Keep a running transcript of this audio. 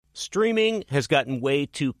Streaming has gotten way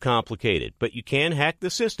too complicated, but you can hack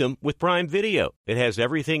the system with Prime Video. It has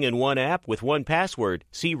everything in one app with one password.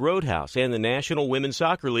 See Roadhouse and the National Women's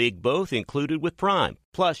Soccer League both included with Prime.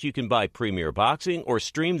 Plus, you can buy Premier Boxing or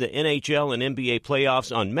stream the NHL and NBA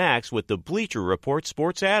playoffs on Max with the Bleacher Report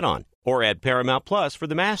Sports add-on. Or add Paramount Plus for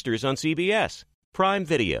the Masters on CBS. Prime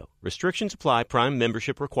Video. Restrictions apply. Prime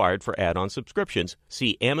membership required for add-on subscriptions.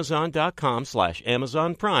 See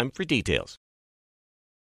Amazon.com/Amazon Prime for details.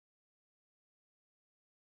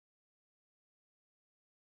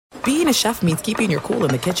 Being a chef means keeping your cool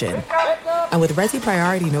in the kitchen. And with Resi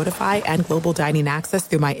Priority Notify and Global Dining Access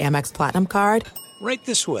through my Amex Platinum card, right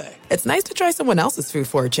this way. It's nice to try someone else's food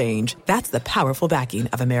for a change. That's the powerful backing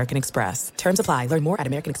of American Express. Terms apply. Learn more at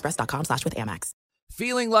americanexpress.com/withAmex.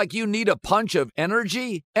 Feeling like you need a punch of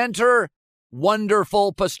energy? Enter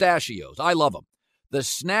Wonderful Pistachios. I love them. The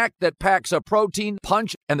snack that packs a protein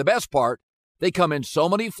punch, and the best part, they come in so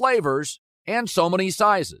many flavors and so many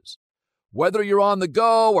sizes. Whether you're on the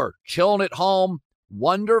go or chilling at home,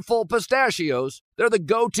 Wonderful Pistachios, they're the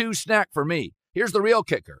go-to snack for me. Here's the real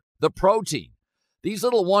kicker, the protein. These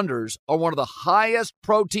little wonders are one of the highest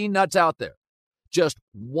protein nuts out there. Just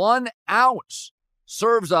 1 ounce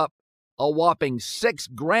serves up a whopping 6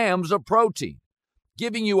 grams of protein,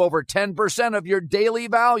 giving you over 10% of your daily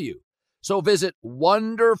value. So visit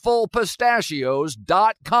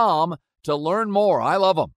wonderfulpistachios.com to learn more. I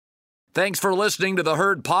love them. Thanks for listening to the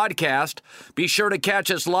Herd Podcast. Be sure to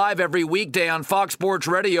catch us live every weekday on Fox Sports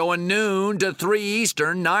Radio at noon to 3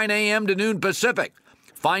 Eastern, 9 a.m. to noon Pacific.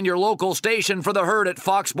 Find your local station for the Herd at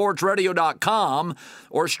foxsportsradio.com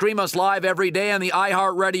or stream us live every day on the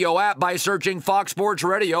iHeartRadio app by searching Fox Sports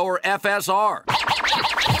Radio or FSR. Now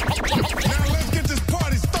let's get this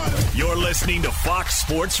party started. You're listening to Fox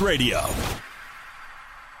Sports Radio.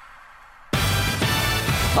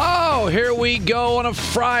 Oh, here we go on a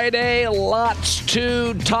Friday. Lots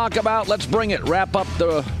to talk about. Let's bring it. Wrap up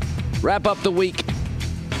the week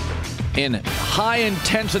in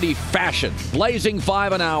high-intensity fashion. Blazing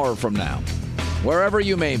 5 an hour from now. Wherever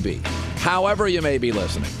you may be. However you may be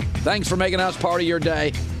listening. Thanks for making us part of your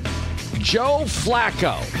day. Joe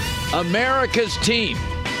Flacco, America's team.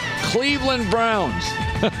 Cleveland Browns.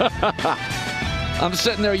 I'm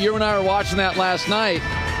sitting there. You and I were watching that last night.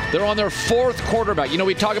 They're on their 4th quarterback. You know,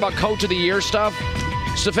 we talk about Coach of the Year stuff.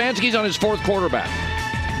 Stefanski's on his 4th quarterback.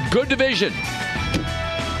 Good division.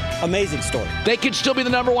 Amazing story. They could still be the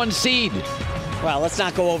number 1 seed. Well, let's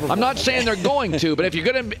not go over. I'm not saying they're going to, but if you're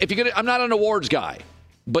gonna, I'm not an awards guy.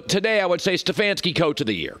 But today I would say Stefanski Coach of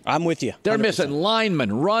the Year. I'm with you. 100%. They're missing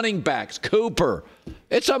linemen, running backs, Cooper.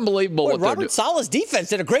 It's unbelievable what they're doing. Robert Saleh's defense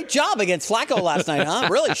did a great job against Flacco last night, huh?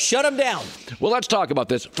 Really shut him down. Well, let's talk about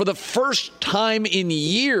this. For the first time in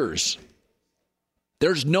years,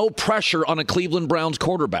 there's no pressure on a Cleveland Browns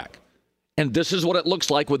quarterback. And this is what it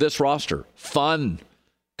looks like with this roster. Fun,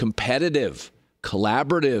 competitive,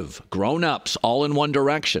 collaborative, grown-ups, all in one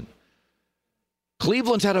direction.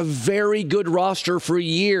 Cleveland's had a very good roster for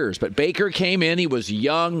years, but Baker came in. He was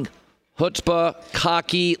young, chutzpah,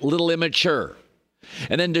 cocky, little immature.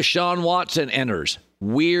 And then Deshaun Watson enters.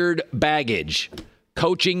 Weird baggage.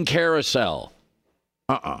 Coaching carousel.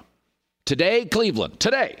 Today, Cleveland.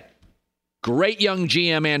 Today. Great young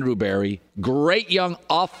GM Andrew Berry. Great young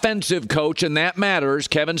offensive coach, and that matters,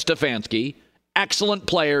 Kevin Stefanski. Excellent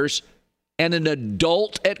players. And an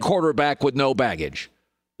adult at quarterback with no baggage.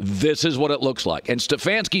 This is what it looks like. And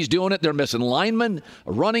Stefanski's doing it. They're missing linemen,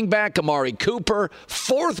 a running back, Amari Cooper,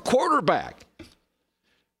 4th quarterback.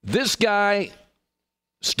 This guy,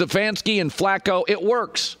 Stefanski and Flacco, it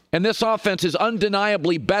works. And this offense is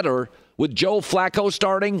undeniably better with Joe Flacco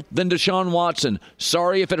starting than Deshaun Watson.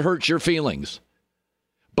 Sorry if it hurts your feelings.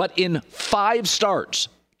 But in 5 starts,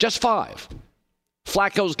 just 5,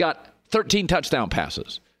 Flacco's got 13 touchdown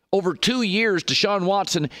passes. Over 2 years, Deshaun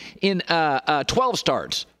Watson in 12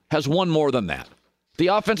 starts has won more than that. The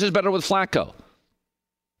offense is better with Flacco.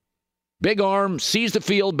 Big arm, sees the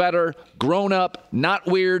field better, grown up, not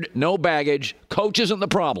weird, no baggage. Coach isn't the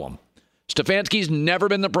problem. Stefanski's never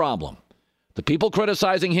been the problem. The people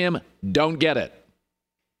criticizing him don't get it.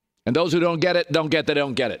 And those who don't get it, don't get they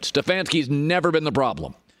don't get it. Stefanski's never been the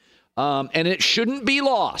problem. And it shouldn't be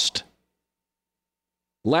lost.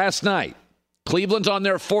 Last night, Cleveland's on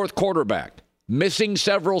their 4th quarterback, missing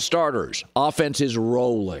several starters. Offense is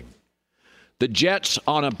rolling. The Jets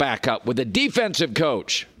on a backup with a defensive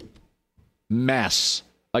coach. Mess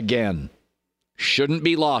again. Shouldn't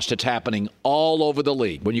be lost. It's happening all over the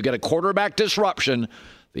league. When you get a quarterback disruption,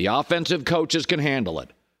 the offensive coaches can handle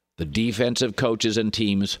it. The defensive coaches and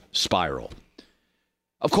teams spiral.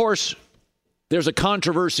 Of course, There's a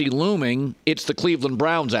controversy looming. It's the Cleveland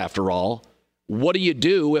Browns, after all. What do you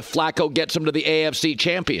do if Flacco gets them to the AFC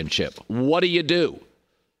Championship? What do you do?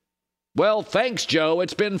 Well, thanks, Joe.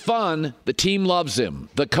 It's been fun. The team loves him.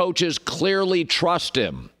 The coaches clearly trust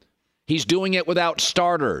him. He's doing it without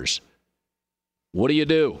starters. What do you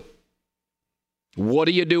do? What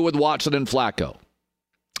do you do with Watson and Flacco?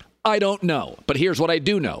 I don't know, but here's what I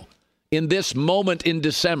do know. In this moment in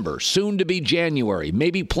December, soon to be January,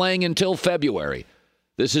 maybe playing until February,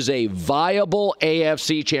 this is a viable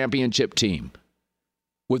AFC Championship team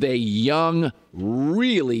with a young,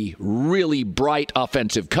 really, really bright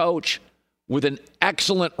offensive coach, with an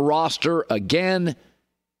excellent roster again,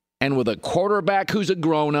 and with a quarterback who's a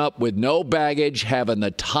grown-up with no baggage, having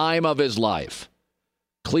the time of his life.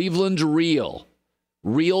 Cleveland's real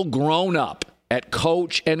grown-up at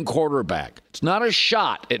coach and quarterback. It's not a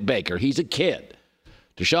shot at Baker. He's a kid.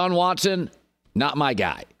 Deshaun Watson, not my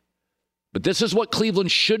guy. But this is what Cleveland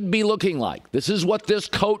should be looking like. This is what this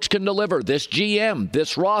coach can deliver. This GM,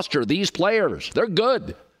 this roster, these players. They're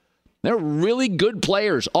good. They're really good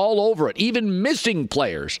players all over it. Even missing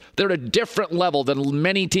players. They're at a different level than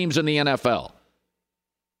many teams in the NFL.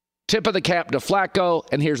 Tip of the cap to Flacco,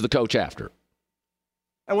 and here's the coach after.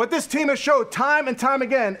 And what this team has showed time and time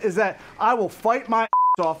again is that I will fight my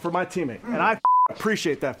ass off for my teammate. And I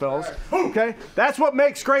appreciate that, fellas. Okay? That's what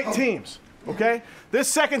makes great teams. Okay? This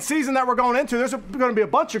second season that we're going into, there's going to be a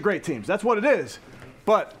bunch of great teams. That's what it is.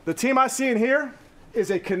 But the team I see in here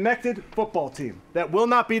is a connected football team that will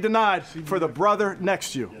not be denied for the brother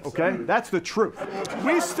next to you. Okay? That's the truth.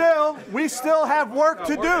 We still have work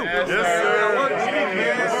to do. Yes, sir.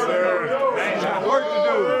 Work to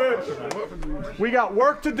do. We got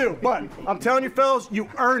work to do, but I'm telling you, fellas, you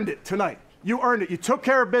earned it tonight. You earned it. You took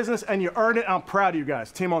care of business, and you earned it. I'm proud of you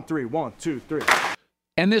guys. Team on three. 1, 2, 3.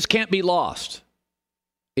 And this can't be lost.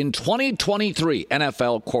 In 2023,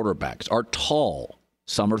 NFL quarterbacks are tall.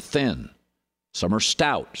 Some are thin. Some are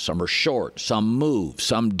stout. Some are short. Some move.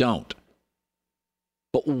 Some don't.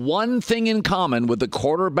 But one thing in common with the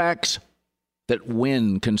quarterbacks that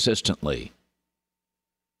win consistently: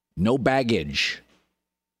 no baggage.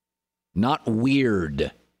 Not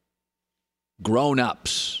weird.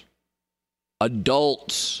 Grown-ups.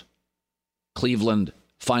 Adults. Cleveland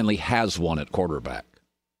finally has one at quarterback.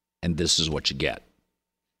 And this is what you get.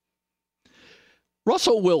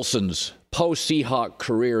 Russell Wilson's post-Seahawk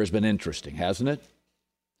career has been interesting, hasn't it?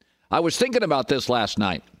 I was thinking about this last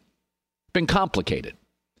night. It's been complicated.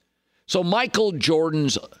 So Michael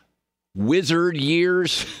Jordan's wizard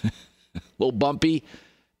years, a little bumpy,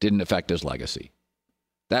 didn't affect his legacy.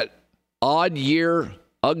 That odd year,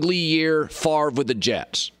 ugly year, Favre with the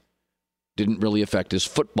Jets didn't really affect his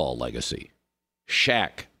football legacy.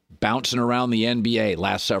 Shaq bouncing around the NBA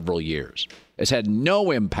last several years has had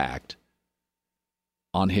no impact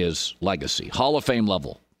on his legacy. Hall of Fame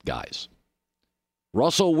level guys.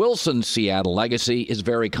 Russell Wilson's Seattle legacy is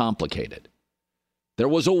very complicated. There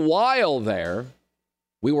was a while there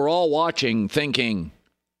we were all watching thinking,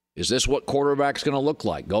 is this what quarterback's going to look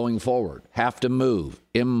like going forward? Have to move.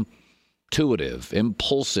 Intuitive,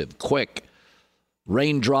 impulsive, quick,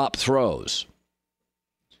 raindrop throws.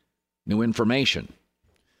 New information.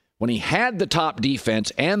 When he had the top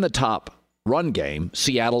defense and the top run game,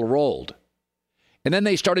 Seattle rolled. And then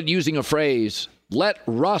they started using a phrase, let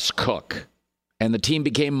Russ cook. And the team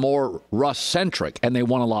became more Russ-centric, and they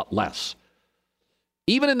won a lot less.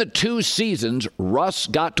 Even in the 2 seasons, Russ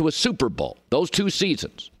got to a Super Bowl, those 2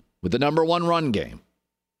 seasons, with the number 1 run game.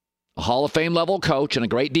 A Hall of Fame level coach and a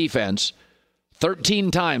great defense. 13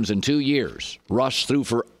 times in 2 years, Russ threw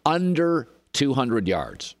for under 200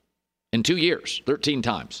 yards. In 2 years, 13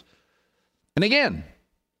 times. And again,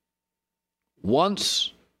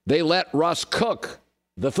 once they let Russ cook,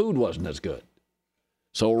 the food wasn't as good.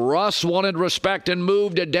 So Russ wanted respect and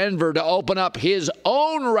moved to Denver to open up his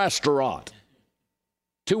own restaurant.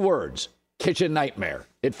 2 words, kitchen nightmare.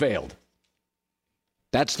 It failed.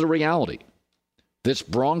 That's the reality. This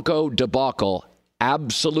Bronco debacle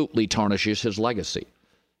absolutely tarnishes his legacy.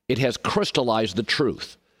 It has crystallized the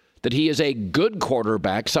truth that he is a good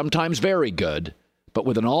quarterback, sometimes very good, but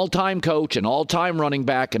with an all-time coach, an all-time running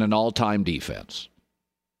back, and an all-time defense.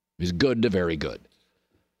 He's good to very good.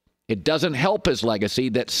 It doesn't help his legacy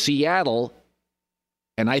that Seattle,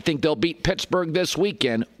 and I think they'll beat Pittsburgh this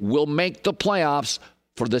weekend, will make the playoffs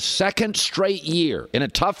for the 2nd straight year in a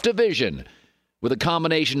tough division with a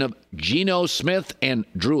combination of Geno Smith and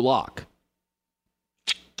Drew Lock.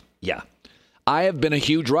 Yeah, I have been a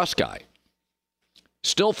huge Russ guy.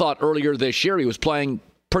 Still thought earlier this year he was playing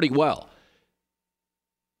pretty well.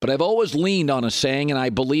 But I've always leaned on a saying, and I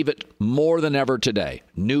believe it more than ever today.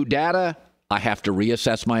 New data, I have to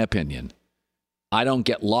reassess my opinion. I don't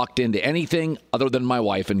get locked into anything other than my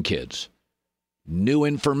wife and kids. New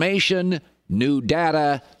information, new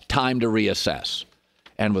data, time to reassess.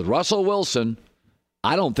 And with Russell Wilson,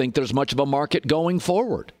 I don't think there's much of a market going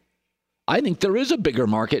forward. I think there is a bigger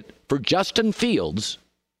market for Justin Fields,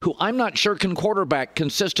 who I'm not sure can quarterback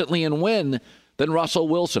consistently and win, than Russell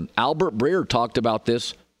Wilson. Albert Breer talked about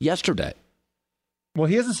this yesterday. Well,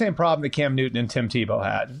 he has the same problem that Cam Newton and Tim Tebow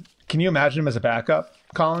had. Can you imagine him as a backup,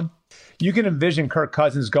 Colin? You can envision Kirk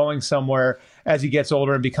Cousins going somewhere as he gets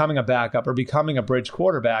older and becoming a backup or becoming a bridge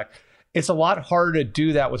quarterback. It's a lot harder to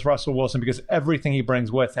do that with Russell Wilson because everything he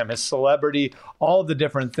brings with him, his celebrity, all of the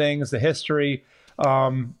different things, the history.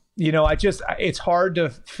 It's hard to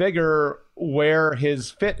figure where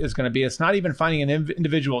his fit is going to be. It's not even finding an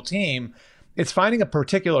individual team. It's finding a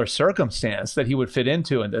particular circumstance that he would fit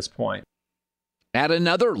into at this point. Add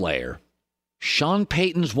another layer. Sean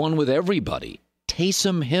Payton's won with everybody.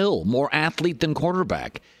 Taysom Hill, more athlete than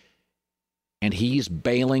quarterback. And he's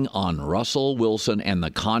bailing on Russell Wilson and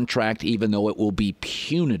the contract, even though it will be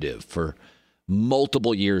punitive for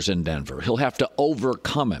multiple years in Denver. He'll have to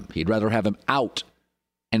overcome him. He'd rather have him out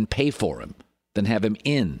and pay for him than have him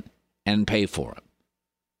in and pay for him.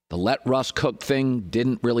 The let Russ cook thing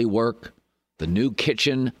didn't really work. The new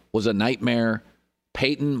kitchen was a nightmare.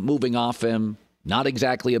 Payton moving off him, not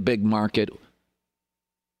exactly a big market.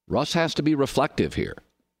 Russ has to be reflective here.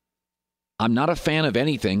 I'm not a fan of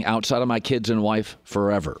anything outside of my kids and wife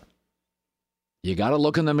forever. You got to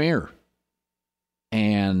look in the mirror.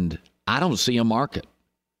 And I don't see a market.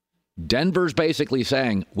 Denver's basically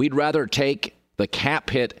saying we'd rather take the cap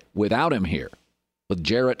hit without him here with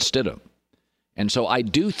Jarrett Stidham. And so I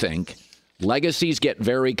do think legacies get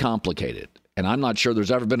very complicated. And I'm not sure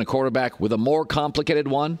there's ever been a quarterback with a more complicated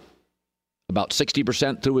one, about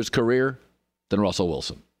 60% through his career, than Russell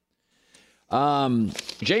Wilson.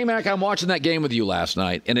 J-Mac, I'm watching that game with you last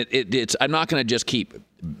night, and it's I'm not going to just keep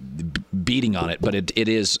beating on it, but it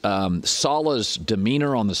is Salah's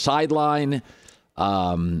demeanor on the sideline.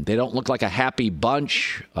 They don't look like a happy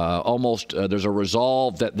bunch. There's a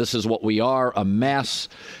resolve that this is what we are, a mess.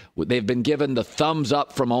 They've been given the thumbs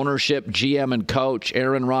up from ownership, GM and coach,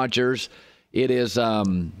 Aaron Rodgers. It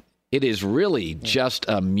is really just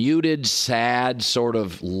a muted, sad, sort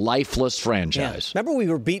of lifeless franchise. Yeah. Remember we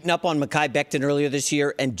were beating up on Mekhi Becton earlier this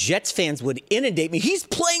year, and Jets fans would inundate me. He's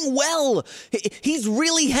playing well. He's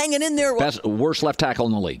really hanging in there. Worst left tackle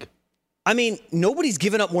in the league. I mean, nobody's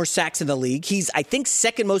given up more sacks in the league. He's, I think,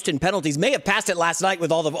 second most in penalties. May have passed it last night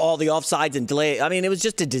with all the offsides and delay. I mean, it was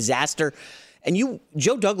just a disaster. And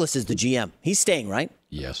Joe Douglas is the GM. He's staying, right?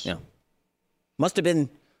 Yes. Yeah. Must have been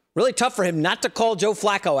really tough for him not to call Joe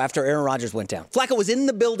Flacco after Aaron Rodgers went down. Flacco was in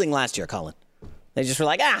the building last year, Colin. They just were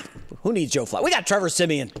like, who needs Joe Flacco? We got Trevor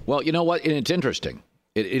Siemian. Well, you know what? And it's interesting.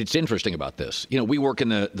 It's interesting about this. You know, we work in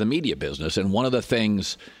the media business, and one of the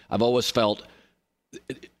things I've always felt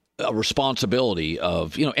a responsibility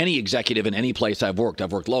of, any executive in any place I've worked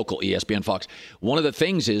local, ESPN, Fox. One of the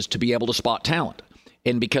things is to be able to spot talent.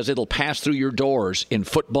 And because it'll pass through your doors in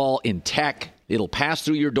football, in tech, it'll pass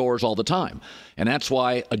through your doors all the time. And that's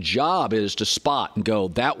why a job is to spot and go,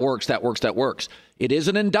 that works, that works, that works. It is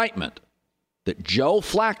an indictment that Joe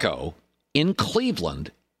Flacco in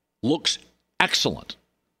Cleveland looks excellent.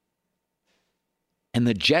 And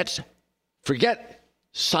the Jets, forget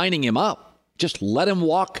signing him up. Just let him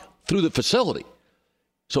walk through the facility.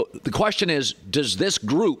 So the question is, does this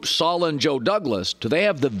group, Saleh and Joe Douglas, do they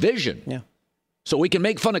have the vision? Yeah. So we can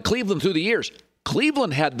make fun of Cleveland through the years.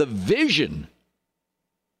 Cleveland had the vision.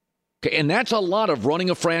 Okay, and that's a lot of running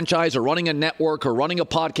a franchise or running a network or running a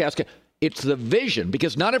podcast. It's the vision,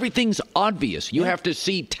 because not everything's obvious. You have to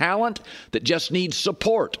see talent that just needs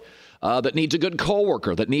support, that needs a good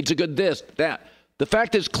coworker, that needs a good this, that. The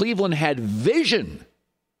fact is Cleveland had vision.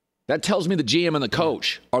 That tells me the GM and the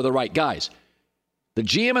coach are the right guys. The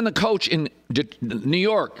GM and the coach in New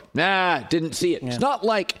York, didn't see it. Yeah. It's not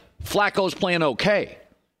like Flacco's playing okay.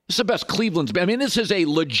 This is the best Cleveland's been. I mean, this is a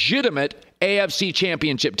legitimate AFC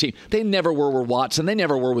championship team. They never were with Watson. They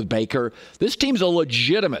never were with Baker. This team's a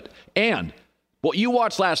legitimate. And what you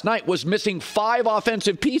watched last night was missing 5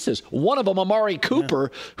 offensive pieces. One of them, Amari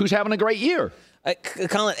Cooper, who's having a great year.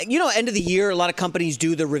 Colin, end of the year, a lot of companies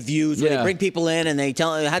do the reviews where they bring people in and they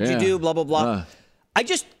tell them, how'd you do, blah, blah, blah.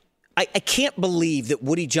 I can't believe that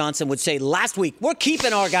Woody Johnson would say last week, we're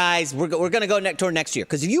keeping our guys. We're going to go toward next year.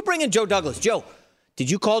 Because if you bring in Joe Douglas, Joe, did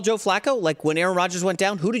you call Joe Flacco? Like when Aaron Rodgers went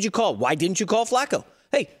down, who did you call? Why didn't you call Flacco?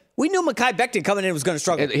 Hey, we knew Mekhi Becton coming in was going to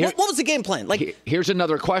struggle. What was the game plan? Like, here's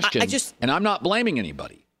another question. And I'm not blaming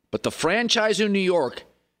anybody, but the franchise in New York,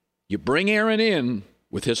 you bring Aaron in,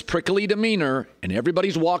 with his prickly demeanor and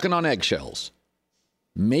everybody's walking on eggshells,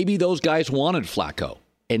 maybe those guys wanted Flacco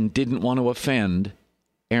and didn't want to offend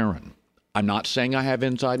Aaron. I'm not saying I have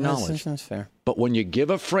inside knowledge. That's fair. But when you give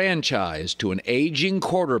a franchise to an aging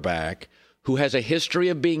quarterback who has a history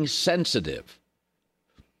of being sensitive,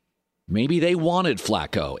 maybe they wanted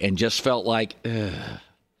Flacco and just felt like, ugh.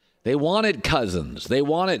 They wanted Cousins. They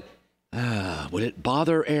wanted, would it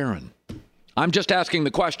bother Aaron? I'm just asking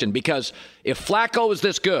the question because if Flacco is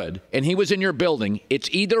this good and he was in your building, it's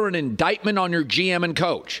either an indictment on your GM and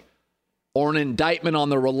coach or an indictment on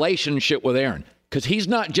the relationship with Aaron. Because he's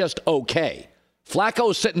not just okay.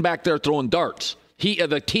 Flacco's sitting back there throwing darts.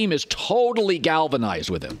 The team is totally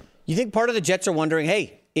galvanized with him. You think part of the Jets are wondering,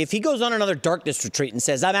 hey, if he goes on another darkness retreat and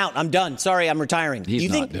says, I'm out, I'm done, sorry, I'm retiring.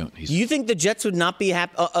 He's not doing. You think the Jets would not be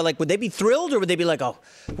happy? Would they be thrilled or would they be like, oh,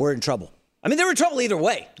 we're in trouble? I mean, they're in trouble either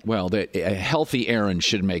way. Well, a healthy Aaron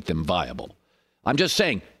should make them viable. I'm just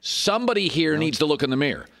saying, somebody here needs to look in the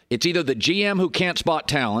mirror. It's either the GM who can't spot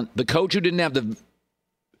talent, the coach who didn't have the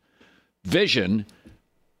vision,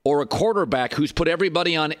 or a quarterback who's put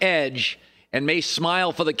everybody on edge and may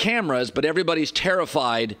smile for the cameras, but everybody's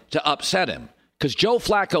terrified to upset him. Because Joe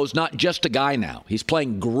Flacco's not just a guy now. He's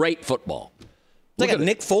playing great football. It's like a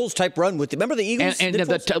Nick Foles type run with. Remember the Eagles? And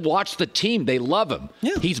watch the team; they love him.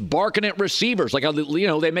 Yeah. He's barking at receivers they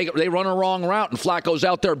run a wrong route, and Flacco's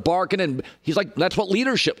out there barking, and he's like, that's what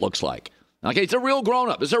leadership looks like. Okay, it's a real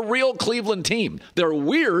grown-up. It's a real Cleveland team. They're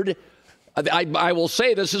weird. I will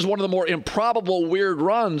say this is one of the more improbable weird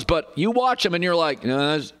runs, but you watch them and you're like,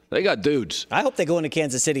 they got dudes. I hope they go into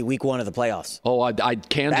Kansas City week 1 of the playoffs. Oh,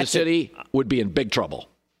 Kansas City would be in big trouble.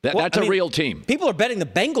 That's a real team. People are betting the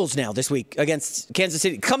Bengals now this week against Kansas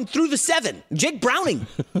City. Come through the 7. Jake Browning.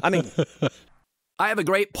 I have a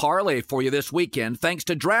great parlay for you this weekend thanks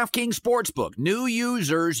to DraftKings Sportsbook. New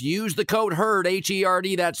users use the code HERD,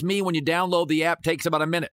 H-E-R-D, that's me, when you download the app. Takes about a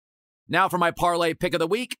minute. Now for my parlay pick of the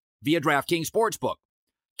week via DraftKings Sportsbook.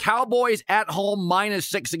 Cowboys at home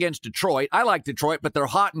 -6 against Detroit. I like Detroit, but they're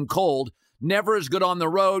hot and cold. Never as good on the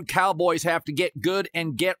road. Cowboys have to get good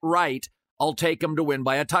and get right. I'll take them to win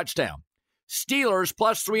by a touchdown. Steelers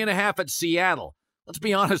 +3.5 at Seattle. Let's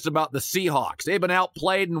be honest about the Seahawks. They've been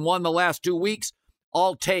outplayed and won the last 2 weeks.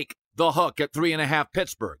 I'll take the hook at 3.5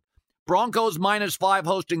 Pittsburgh. Broncos -5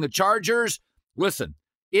 hosting the Chargers. Listen,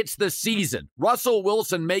 it's the season. Russell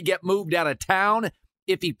Wilson may get moved out of town.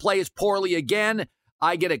 If he plays poorly again,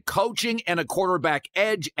 I get a coaching and a quarterback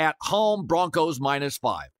edge at home. Broncos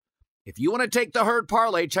 -5. If you want to take the herd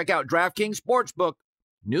parlay, check out DraftKings Sportsbook.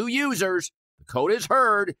 New users, the code is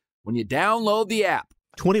HERD when you download the app.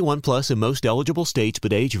 21 plus in most eligible states,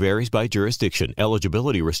 but age varies by jurisdiction.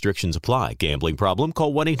 Eligibility restrictions apply. Gambling problem?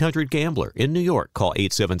 Call 1-800-GAMBLER. In New York, call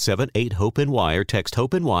 877-8-HOPE-NY or text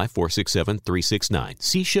HOPE-NY 467-369.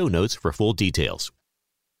 See show notes for full details.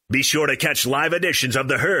 Be sure to catch live editions of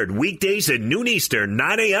The Herd weekdays at noon Eastern,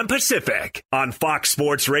 9 a.m. Pacific on Fox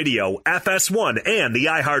Sports Radio, FS1, and the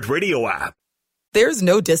iHeartRadio app. There's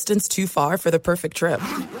no distance too far for the perfect trip.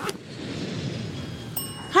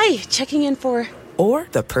 Hi, checking in for... Or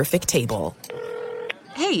the perfect table.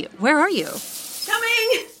 Hey, where are you?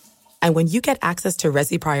 Coming! And when you get access to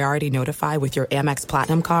Resi Priority Notify with your Amex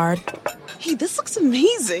Platinum card... Hey, this looks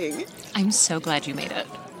amazing. I'm so glad you made it.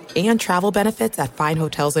 And travel benefits at fine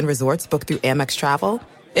hotels and resorts booked through Amex Travel,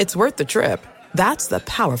 it's worth the trip. That's the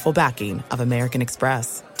powerful backing of American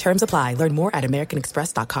Express. Terms apply. Learn more at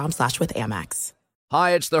americanexpress.com/withAmex.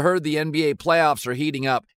 Hi, it's The Herd. The NBA playoffs are heating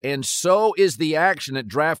up, and so is the action at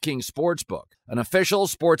DraftKings Sportsbook, an official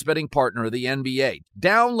sports betting partner of the NBA.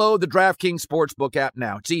 Download the DraftKings Sportsbook app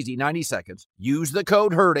now. It's easy, 90 seconds. Use the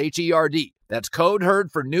code HERD, H-E-R-D. That's code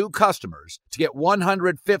HERD for new customers to get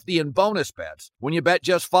 $150 in bonus bets when you bet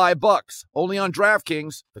just $5. Only on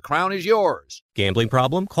DraftKings. The crown is yours. Gambling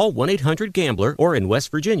problem? Call 1-800-GAMBLER or in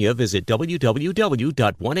West Virginia, visit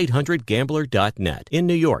www.1800gambler.net. In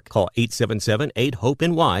New York, call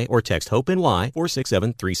 877-8-HOPE-NY or text HOPE-NY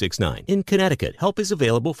 467-369. In Connecticut, help is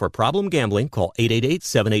available for problem gambling. Call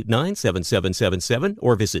 888-789-7777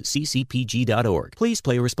 or visit ccpg.org. Please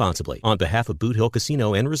play responsibly. On behalf of Boot Hill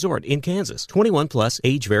Casino and Resort in Kansas, 21 plus,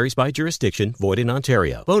 age varies by jurisdiction, void in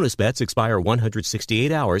Ontario. Bonus bets expire 168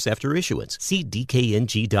 hours after issuance. See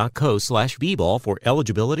dkng.co/bball for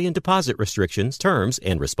eligibility and deposit restrictions, terms,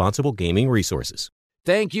 and responsible gaming resources.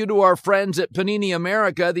 Thank you to our friends at Panini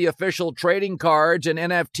America, the official trading cards and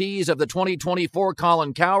NFTs of the 2024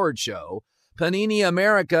 Colin Cowherd Show. Panini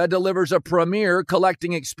America delivers a premier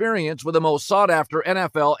collecting experience with the most sought-after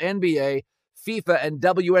NFL, NBA, FIFA, and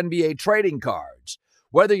WNBA trading cards.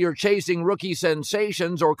 Whether you're chasing rookie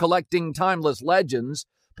sensations or collecting timeless legends,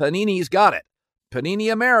 Panini's got it.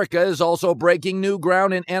 Panini America is also breaking new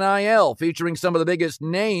ground in NIL, featuring some of the biggest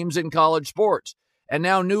names in college sports. And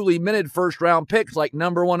now newly minted first-round picks like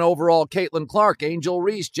number 1 overall Caitlin Clark, Angel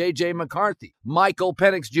Reese, J.J. McCarthy, Michael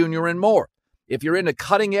Penix Jr., and more. If you're into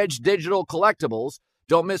cutting-edge digital collectibles,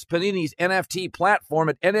 don't miss Panini's NFT platform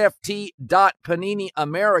at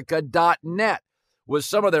nft.paniniamerica.net with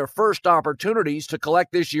some of their first opportunities to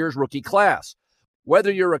collect this year's rookie class.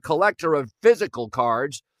 Whether you're a collector of physical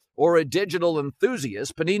cards or a digital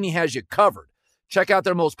enthusiast, Panini has you covered. Check out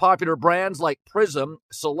their most popular brands like Prism,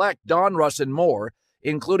 Select, Donruss, and more,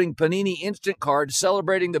 including Panini Instant Cards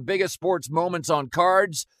celebrating the biggest sports moments on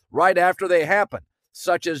cards right after they happen,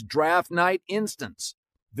 such as Draft Night Instants.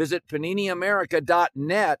 Visit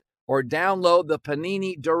PaniniAmerica.net or download the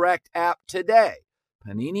Panini Direct app today.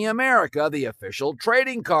 Panini America, the official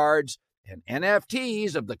trading cards and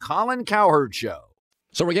NFTs of the Colin Cowherd Show.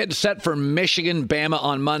 So we're getting set for Michigan, Bama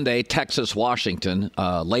on Monday, Texas, Washington.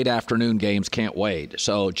 Late afternoon games, can't wait.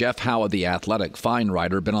 So Jeff Howe of The Athletic, fine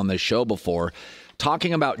writer, been on this show before,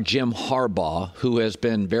 talking about Jim Harbaugh, who has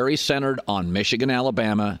been very centered on Michigan,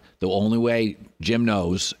 Alabama. The only way Jim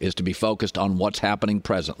knows is to be focused on what's happening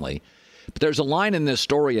presently. But there's a line in this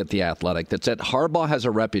story at The Athletic that said Harbaugh has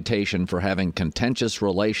a reputation for having contentious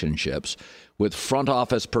relationships with front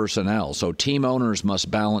office personnel, so team owners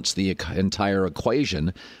must balance the entire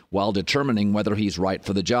equation while determining whether he's right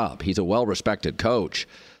for the job. He's a well-respected coach,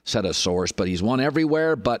 said a source, but he's won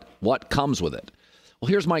everywhere, but what comes with it? Well,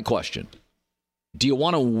 here's my question. Do you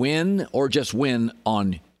want to win or just win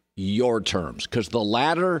on your terms? Because the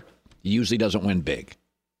latter usually doesn't win big.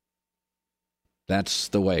 That's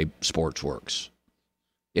the way sports works.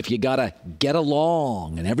 If you got to get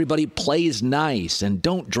along and everybody plays nice and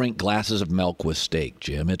don't drink glasses of milk with steak,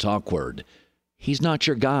 Jim, it's awkward. He's not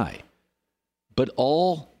your guy. But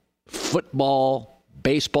all football,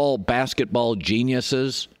 baseball, basketball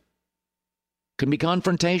geniuses can be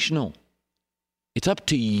confrontational. It's up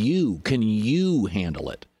to you. Can you handle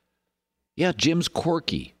it? Yeah, Jim's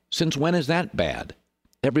quirky. Since when is that bad?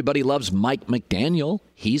 Everybody loves Mike McDaniel.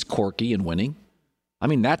 He's quirky and winning. I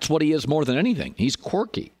mean, that's what he is more than anything. He's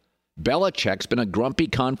quirky. Belichick's been a grumpy,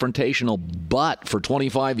 confrontational butt for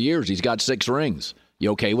 25 years. He's got 6 rings. You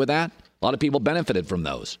okay with that? A lot of people benefited from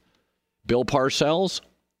those. Bill Parcells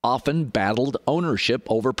often battled ownership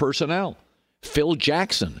over personnel. Phil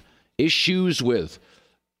Jackson, issues with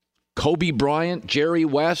Kobe Bryant, Jerry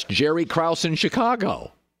West, Jerry Krause in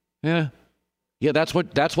Chicago. Yeah, that's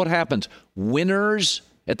what happens. Winners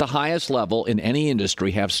at the highest level in any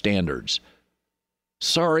industry have standards.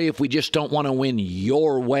 Sorry if we just don't want to win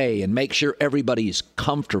your way and make sure everybody's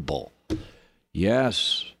comfortable.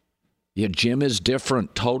 Yes. Yeah, Jim is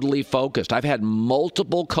different, totally focused. I've had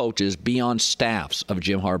multiple coaches be on staffs of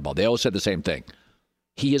Jim Harbaugh. They always said the same thing.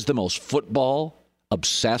 He is the most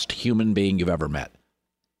football-obsessed human being you've ever met.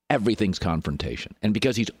 Everything's confrontation. And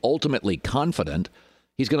because he's ultimately confident,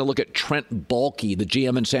 he's going to look at Trent Baalke, the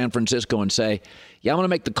GM in San Francisco, and say, yeah, I'm going to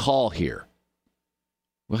make the call here.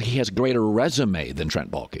 Well, he has a greater resume than Trent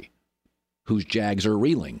Baalke, whose Jags are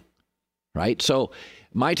reeling, right? So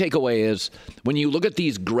my takeaway is when you look at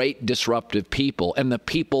these great disruptive people and the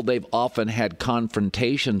people they've often had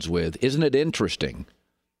confrontations with, isn't it interesting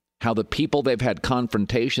how the people they've had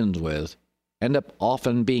confrontations with end up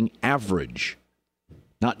often being average,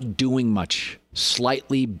 not doing much,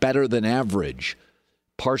 slightly better than average.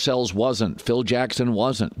 Parcells wasn't. Phil Jackson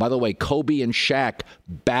wasn't. By the way, Kobe and Shaq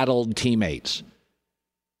battled teammates.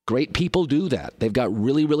 Great people do that. They've got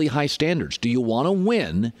really, really high standards. Do you want to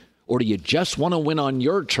win, or do you just want to win on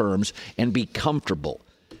your terms and be comfortable?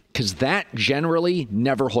 Because that generally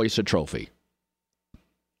never hoists a trophy.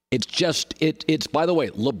 It's by the way,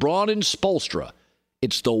 LeBron and Spoelstra,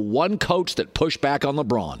 it's the one coach that pushed back on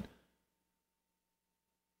LeBron.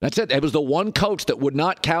 That's it. It was the one coach that would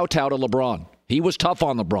not kowtow to LeBron. He was tough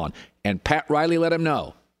on LeBron. And Pat Riley let him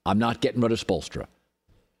know, I'm not getting rid of Spoelstra.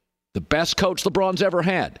 The best coach LeBron's ever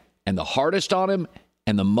had, and the hardest on him,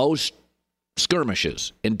 and the most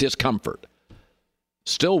skirmishes and discomfort.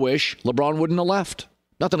 Still wish LeBron wouldn't have left.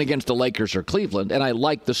 Nothing against the Lakers or Cleveland, and I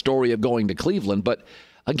like the story of going to Cleveland, but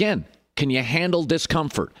again, can you handle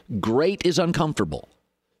discomfort? Great is uncomfortable.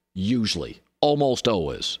 Usually. Almost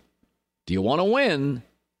always. Do you want to win,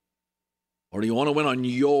 or do you want to win on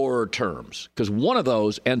your terms? Because one of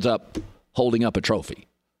those ends up holding up a trophy.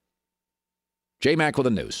 J-Mac with the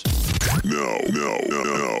news. No.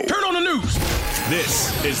 Turn on the news.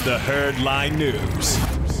 This is the Herd Line News.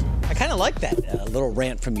 I kind of like that little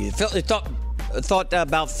rant from you. Thought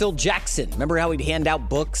about Phil Jackson. Remember how he'd hand out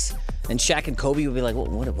books And Shaq and Kobe would be like,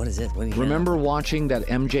 what is it? Remember watching that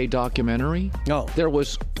MJ documentary? No. There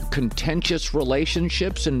was contentious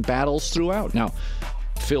relationships and battles throughout. Now,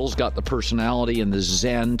 Phil's got the personality and the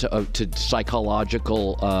zen to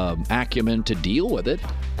psychological acumen to deal with it.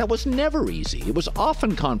 That was never easy. It was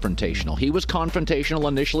often confrontational. He was confrontational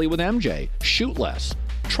initially with MJ. Shoot less.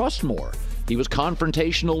 Trust more. He was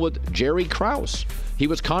confrontational with Jerry Krause. He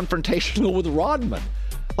was confrontational with Rodman.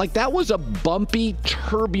 Like, that was a bumpy,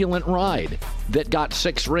 turbulent ride that got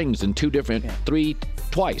 6 rings in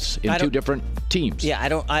twice in 2 different teams. Yeah, I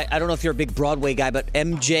don't know if you're a big Broadway guy, but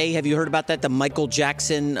MJ, have you heard about that? The Michael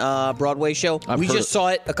Jackson Broadway show? We just saw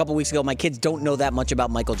it a couple weeks ago. My kids don't know that much about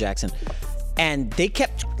Michael Jackson. And they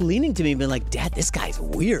kept leaning to me and being like, Dad, this guy's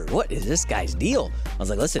weird. What is this guy's deal? I was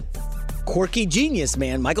like, listen, quirky genius,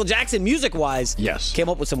 man. Michael Jackson, music-wise, yes, came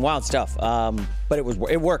up with some wild stuff. But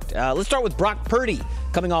it worked. Let's start with Brock Purdy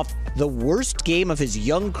coming off the worst game of his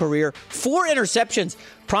young career. 4 interceptions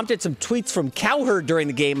prompted some tweets from Cowherd during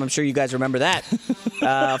the game. I'm sure you guys remember that.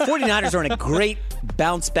 49ers are in a great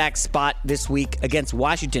bounce-back spot this week against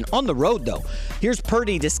Washington. On the road, though. Here's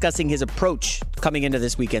Purdy discussing his approach coming into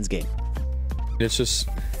this weekend's game. It's just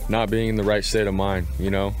not being in the right state of mind,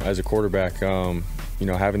 as a quarterback.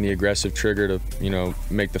 Having the aggressive trigger to,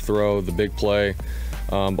 make the throw, the big play,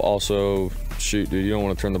 but also, shoot, dude, you don't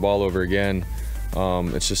want to turn the ball over again.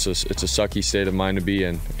 It's just it's a sucky state of mind to be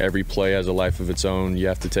in. Every play has a life of its own. You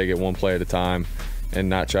have to take it one play at a time and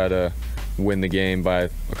not try to win the game by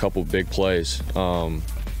a couple big plays.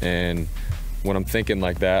 And when I'm thinking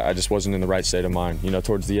like that, I just wasn't in the right state of mind,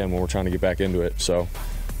 towards the end when we're trying to get back into it. So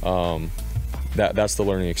that's the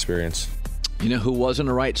learning experience. You know who was in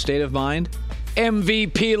the right state of mind?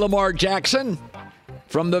 MVP Lamar Jackson.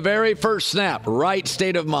 From the very first snap, right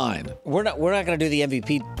state of mind. We're not going to do the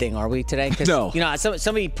MVP thing, are we, today? No.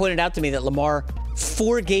 Somebody pointed out to me that Lamar,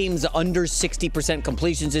 4 games under 60%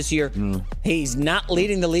 completions this year. He's not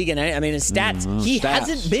leading the league in his stats.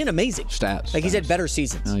 Hasn't been amazing. He's had better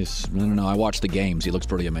seasons. I don't know. I watched the games. He looks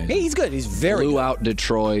pretty amazing. Hey, he's good. He's very Blew good. out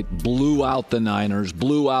Detroit, blew out the Niners,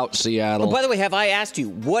 blew out Seattle. Oh, by the way, have I asked you,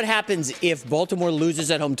 what happens if Baltimore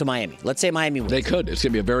loses at home to Miami? Let's say Miami wins. They could. It's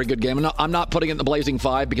going to be a very good game. I'm not putting it in the Blazing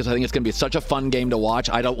 5 because I think it's going to be such a fun game to watch.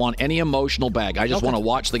 I don't want any emotional bag. I just want to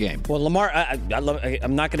watch the game. Well, Lamar, I'm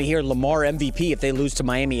not going to hear Lamar MVP if they lose to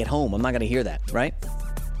Miami at home. I'm not going to hear that, right?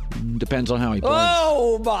 Depends on how he plays.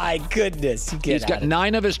 Oh, my goodness. He's got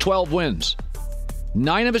 9 of his 12 wins.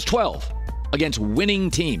 9 of his 12 against winning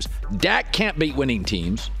teams. Dak can't beat winning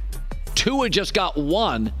teams. Tua just got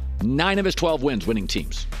 1. 9 of his 12 wins winning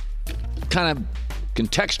teams. Kind of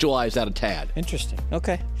contextualize that a tad. Interesting.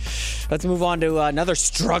 Okay. Let's move on to another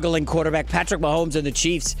struggling quarterback, Patrick Mahomes and the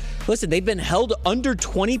Chiefs. Listen, they've been held under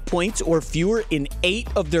 20 points or fewer in 8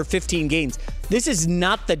 of their 15 games. This is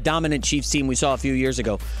not the dominant Chiefs team we saw a few years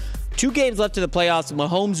ago. 2 games left to the playoffs.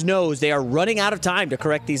 Mahomes knows they are running out of time to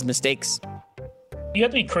correct these mistakes. You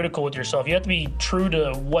have to be critical with yourself. You have to be true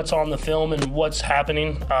to what's on the film and what's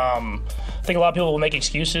happening. I think a lot of people will make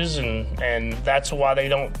excuses, and that's why they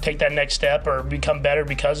don't take that next step or become better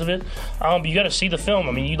because of it. But you got to see the film.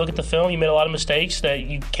 I mean, you look at the film, you made a lot of mistakes that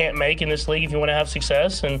you can't make in this league if you want to have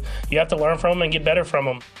success, and you have to learn from them and get better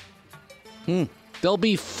from them. They'll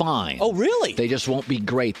be fine. Oh, really? They just won't be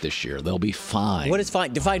great this year. They'll be fine. What is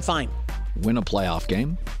fine? Define fine. Win a playoff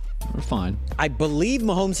game. We're fine. I believe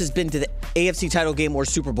Mahomes has been to the AFC title game or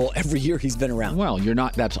Super Bowl every year he's been around. Well,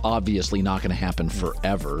 that's obviously not going to happen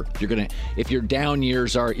forever. If your down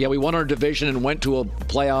years are, we won our division and went to a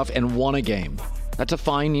playoff and won a game. That's a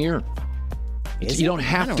fine year. You don't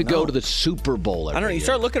have to go to the Super Bowl every year. You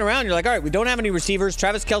start looking around, you're like, all right, we don't have any receivers.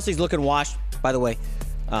 Travis Kelce's looking washed, by the way.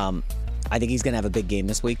 I think he's going to have a big game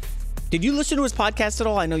this week. Did you listen to his podcast at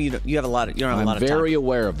all? I know you have a lot of time. I'm very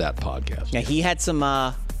aware of that podcast. Yeah, he had some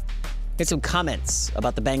comments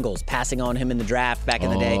about the Bengals passing on him in the draft back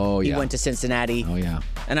in the day. He went to Cincinnati. Oh, yeah.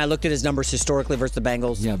 And I looked at his numbers historically versus the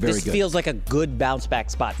Bengals. Yeah, very good. This feels like a good bounce-back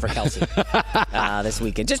spot for Kelce this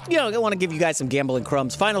weekend. Just, I want to give you guys some gambling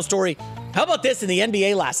crumbs. Final story. How about this in the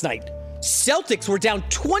NBA last night? Celtics were down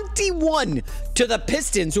 21 to the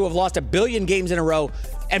Pistons, who have lost 1 billion games in a row,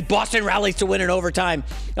 and Boston rallies to win in overtime.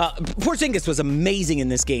 Porzingis was amazing in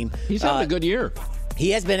this game. He's having a good year.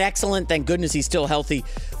 He has been excellent. Thank goodness he's still healthy.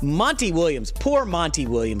 Monty Williams, poor Monty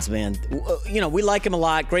Williams, man. We like him a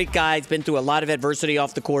lot. Great guy. He's been through a lot of adversity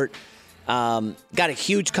off the court. Got a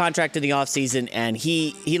huge contract in the offseason, and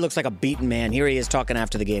he looks like a beaten man. Here he is talking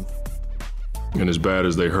after the game. And as bad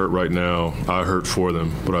as they hurt right now, I hurt for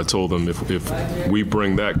them. But I told them if we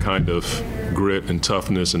bring that kind of grit and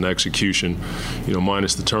toughness and execution,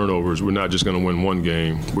 minus the turnovers, we're not just going to win one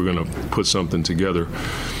game. We're going to put something together.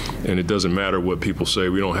 And it doesn't matter what people say.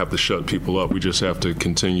 We don't have to shut people up. We just have to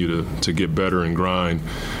continue to get better and grind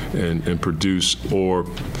and produce or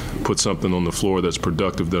put something on the floor that's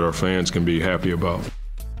productive that our fans can be happy about.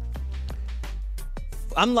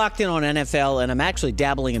 I'm locked in on NFL, and I'm actually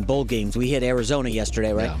dabbling in bowl games. We hit Arizona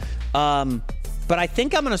yesterday, right? Yeah. But I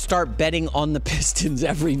think I'm going to start betting on the Pistons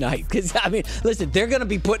every night. Because, I mean, listen, they're going to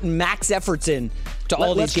be putting max efforts in to all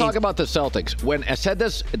these Let's games. talk about the Celtics. When I said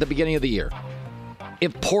this at the beginning of the year,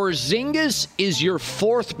 if Porzingis is your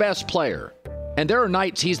fourth best player, and there are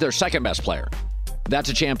nights he's their second best player, that's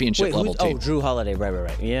a championship level team. Oh, Drew Holiday,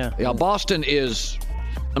 right. Yeah. Yeah, Boston is,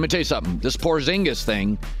 let me tell you something. This Porzingis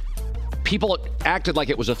thing, people acted like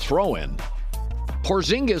it was a throw-in.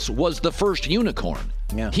 Porzingis was the first unicorn.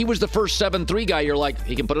 Yeah. He was the first 7-3 guy. You're like,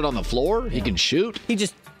 he can put it on the floor. He can shoot.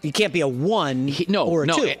 He can't be a 1 or a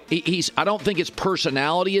 2. I don't think his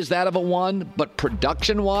personality is that of a 1, but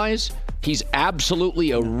production-wise, he's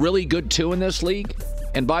absolutely a really good 2 in this league.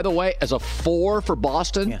 And by the way, as a 4 for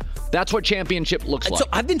Boston, that's what championship looks like. So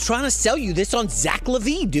I've been trying to sell you this on Zach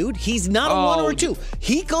LaVine, dude. He's not a 1 or a 2.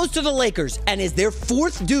 He goes to the Lakers and is their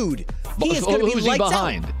 4th dude. He is going to be Who's lights he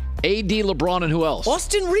behind? out. AD, LeBron, and who else?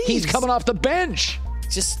 Austin Reeves. He's coming off the bench.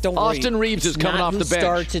 Just don't worry. Austin Reeves is coming off the bench.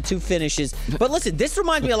 Starts at 2 finishes. But listen, this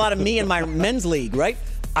reminds me a lot of me and my men's league, right?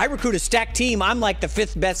 I recruit a stacked team. I'm like the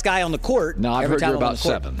 5th best guy on the court. No, I've heard you're about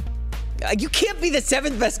 7. You can't be the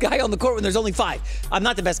 7th best guy on the court when there's only 5. I'm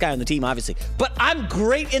not the best guy on the team, obviously. But I'm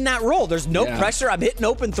great in that role. There's no pressure. I'm hitting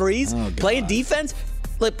open threes, playing defense.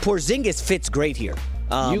 Look, Porzingis fits great here.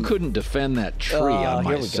 You couldn't defend that tree on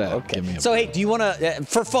my set. Okay. So, hey, do you want to,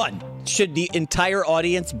 for fun, should the entire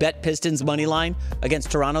audience bet Pistons money line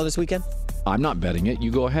against Toronto this weekend? I'm not betting it.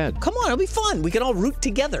 You go ahead. Come on, it'll be fun. We can all root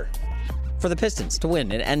together for the Pistons to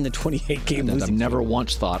win and end the 28-game losing I've never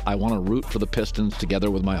once thought I want to root for the Pistons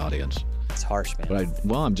together with my audience. It's harsh, man.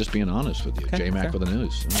 But I'm just being honest with you. Okay, J-Mac with the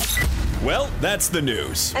news. Well, that's the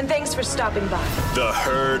news. And thanks for stopping by. The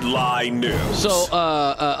Herd Lie News. So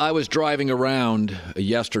I was driving around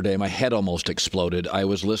yesterday. My head almost exploded. I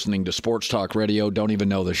was listening to Sports Talk Radio, don't even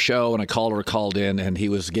know the show, and a caller called in, and he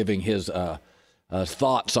was giving his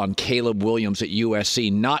thoughts on Caleb Williams at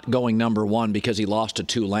USC not going number 1 because he lost to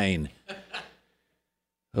Tulane.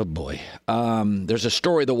 Oh, boy. There's a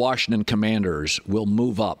story the Washington Commanders will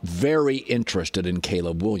move up. Very interested in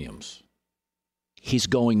Caleb Williams. He's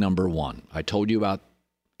going number 1. I told you about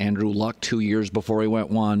Andrew Luck 2 years before he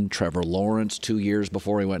went 1. Trevor Lawrence 2 years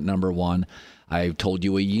before he went number 1. I told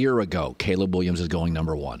you a year ago Caleb Williams is going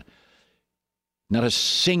number 1. Not a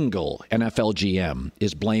single NFL GM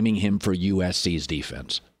is blaming him for USC's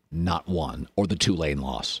defense. Not one. Or the Tulane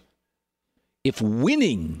loss. If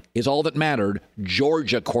winning is all that mattered,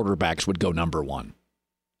 Georgia quarterbacks would go number 1.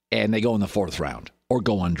 And they go in the 4th round or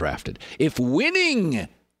go undrafted. If winning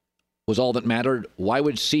was all that mattered, why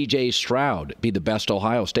would C.J. Stroud be the best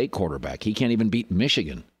Ohio State quarterback? He can't even beat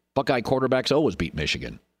Michigan. Buckeye quarterbacks always beat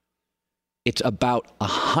Michigan. It's about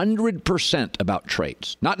 100% about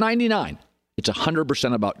traits. Not 99. It's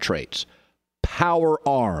 100% about traits. Power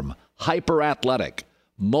arm, hyper athletic,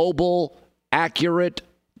 mobile, accurate,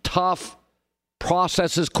 tough,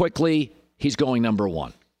 processes quickly. He's going number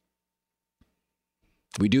 1.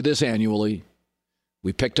 We do this annually.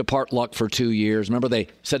 We picked apart Luck for 2 years. Remember they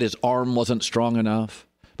said his arm wasn't strong enough?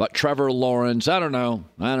 But Trevor Lawrence, I don't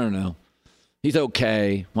know. He's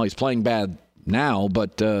okay. Well, he's playing bad now,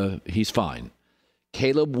 but he's fine.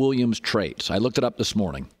 Caleb Williams traits. I looked it up this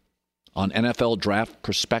morning on NFL Draft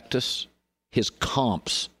Prospectus. His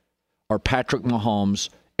comps are Patrick Mahomes,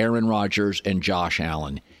 Aaron Rodgers, and Josh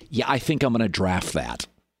Allen. Yeah, I think I'm going to draft that.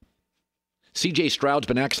 C.J. Stroud's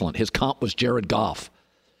been excellent. His comp was Jared Goff.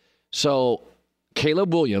 So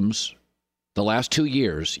Caleb Williams, the last 2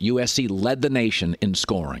 years, USC led the nation in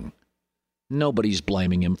scoring. Nobody's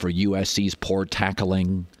blaming him for USC's poor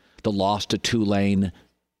tackling, the loss to Tulane.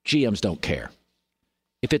 GMs don't care.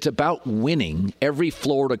 If it's about winning, every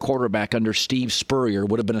Florida quarterback under Steve Spurrier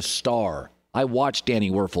would have been a star. I watched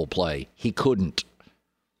Danny Werfel play. He couldn't.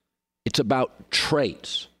 It's about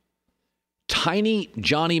traits. Tiny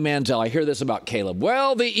Johnny Manziel. I hear this about Caleb.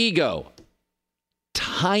 Well, the ego.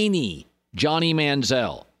 Tiny Johnny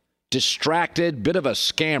Manziel. Distracted, bit of a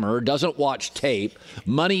scammer, doesn't watch tape.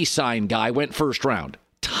 Money sign guy, went 1st round.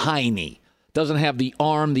 Tiny. Doesn't have the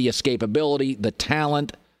arm, the escapability, the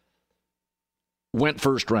talent. Went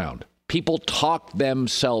 1st round. People talk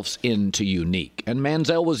themselves into unique. And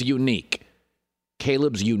Manziel was unique.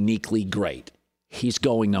 Caleb's uniquely great. He's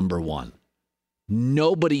going number 1.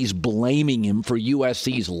 Nobody's blaming him for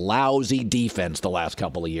USC's lousy defense the last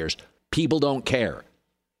couple of years. People don't care.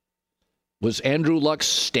 Was Andrew Luck's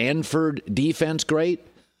Stanford defense great?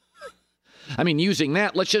 I mean, using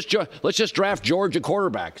that, let's just draft Georgia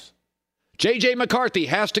quarterbacks. J.J. McCarthy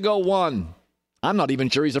has to go 1. I'm not even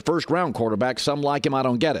sure he's a first-round quarterback. Some like him. I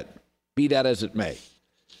don't get it. Be that as it may.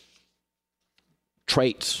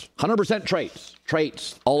 Traits. 100% traits.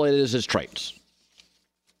 Traits. All it is traits.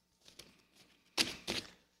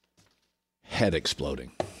 Head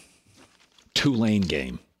exploding. Two-lane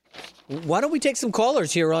game. Why don't we take some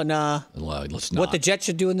callers here on let's not. What the Jets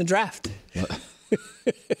should do in the draft?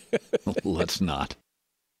 Let's not.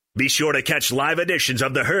 Be sure to catch live editions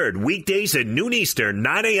of The Herd weekdays at noon Eastern,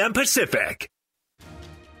 9 a.m. Pacific.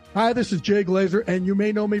 Hi, this is Jay Glazer, and you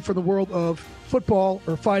may know me from the world of football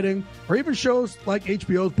or fighting or even shows like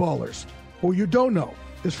HBO's Ballers. What you don't know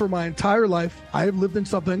is for my entire life, I have lived in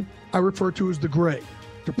something I refer to as the gray.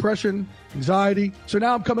 Depression, anxiety. So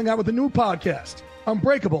now I'm coming out with a new podcast,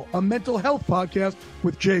 Unbreakable, a mental health podcast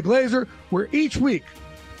with Jay Glazer, where each week,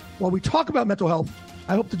 while we talk about mental health,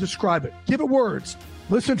 I hope to describe it, give it words.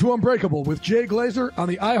 Listen to Unbreakable with Jay Glazer on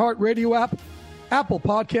the iHeartRadio app, Apple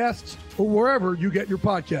Podcasts, or wherever you get your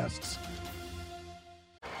podcasts.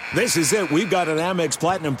 This is it. We've got an Amex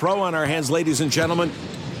Platinum Pro on our hands, ladies and gentlemen.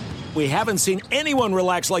 We haven't seen anyone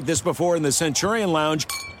relax like this before in the Centurion Lounge.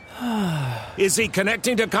 Is he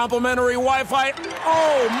connecting to complimentary Wi-Fi?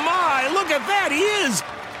 Oh, my. Look at that. He is.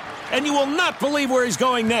 And you will not believe where he's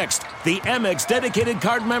going next. The Amex dedicated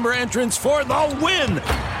card member entrance for the win.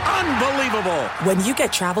 Unbelievable. When you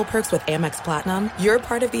get travel perks with Amex Platinum, you're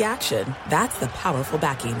part of the action. That's the powerful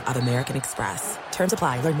backing of American Express. Terms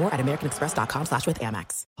apply. Learn more at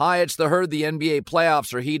americanexpress.com/withAmex. Hi, it's The Herd. The NBA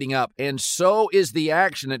playoffs are heating up, and so is the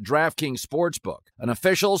action at DraftKings Sportsbook, an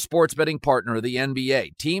official sports betting partner of the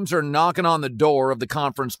NBA. Teams are knocking on the door of the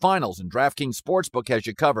conference finals, and DraftKings Sportsbook has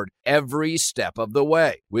you covered every step of the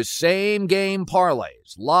way with same-game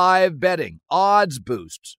parlays, live betting, odds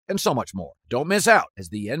boosts, and so much more. Don't miss out. As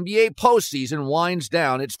the NBA postseason winds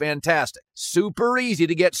down, it's fantastic. Super easy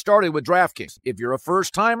to get started with DraftKings. If you're a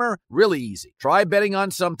first-timer, really easy. Try betting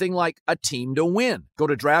on something like a team to win. Go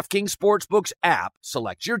to DraftKings Sportsbook's app,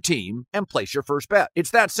 select your team, and place your first bet.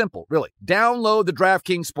 It's that simple, really. Download the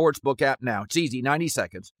DraftKings Sportsbook app now. It's easy, 90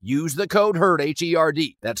 seconds. Use the code HERD,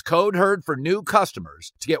 H-E-R-D. That's code HERD for new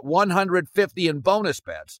customers to get $150 in bonus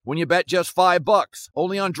bets when you bet just $5.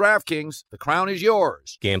 Only on DraftKings. The crown is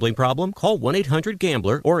yours. Gambling problem? Call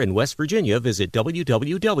 1-800-GAMBLER, or in West Virginia, visit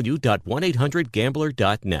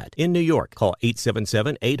www.1800gambler.net. In New York, call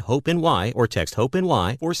 877-8-HOPE-NY or text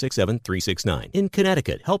HOPE-NY 467-369. In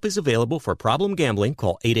Connecticut, help is available for problem gambling.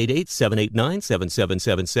 Call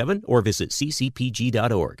 888-789-7777 or visit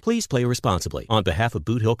ccpg.org. Please play responsibly. On behalf of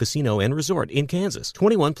Boot Hill Casino and Resort in Kansas,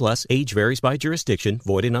 21 plus, age varies by jurisdiction,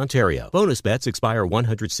 void in Ontario. Bonus bets expire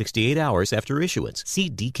 168 hours after issuance. See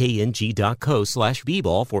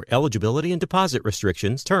dkng.co/bball for eligibility and deposit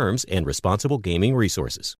restrictions, terms, and responsible gaming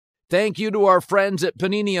resources. Thank you to our friends at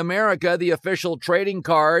Panini America, the official trading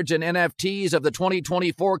cards and NFTs of the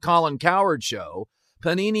 2024 Colin Cowherd Show.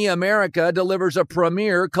 Panini America delivers a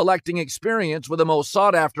premier collecting experience with the most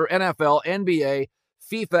sought-after NFL, NBA,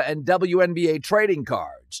 FIFA, and WNBA trading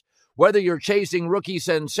cards. Whether you're chasing rookie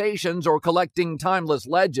sensations or collecting timeless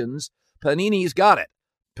legends, Panini's got it.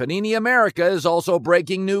 Panini America is also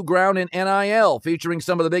breaking new ground in NIL, featuring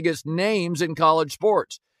some of the biggest names in college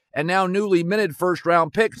sports. And now newly minted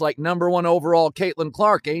first-round picks like number 1 overall Caitlin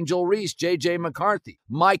Clark, Angel Reese, J.J. McCarthy,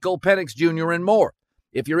 Michael Penix Jr., and more.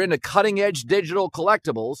 If you're into cutting-edge digital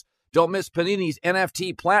collectibles, don't miss Panini's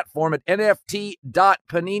NFT platform at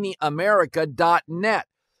nft.paniniamerica.net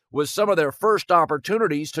with some of their first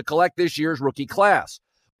opportunities to collect this year's rookie class.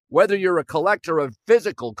 Whether you're a collector of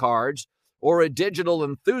physical cards or a digital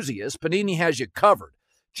enthusiast, Panini has you covered.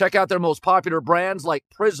 Check out their most popular brands like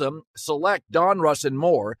Prism, Select, Donruss, and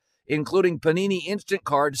more, including Panini Instant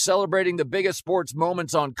Cards celebrating the biggest sports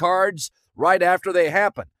moments on cards right after they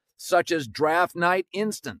happen, such as Draft Night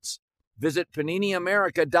Instants. Visit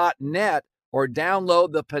PaniniAmerica.net or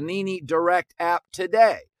download the Panini Direct app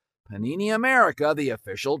today. Panini America, the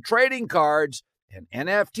official trading cards and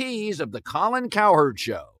NFTs of the Colin Cowherd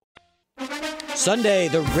Show. Sunday,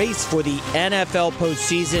 the race for the NFL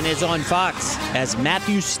postseason is on Fox as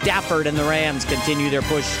Matthew Stafford and the Rams continue their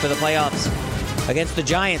push for the playoffs against the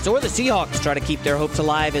Giants, or the Seahawks try to keep their hopes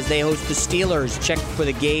alive as they host the Steelers. Check for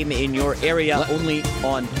the game in your area, only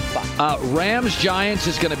on Fox. Rams-Giants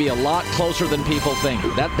is going to be a lot closer than people think.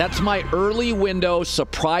 That's my early window,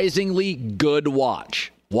 surprisingly good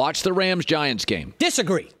watch. Watch the Rams-Giants game.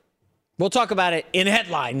 Disagree. We'll talk about it in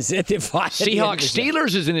headlines at the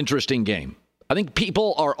Seahawks-Steelers is an interesting game. I think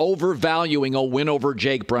people are overvaluing a win over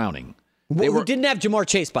Jake Browning. Who didn't have Jamar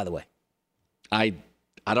Chase, by the way. I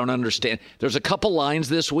don't understand. There's a couple lines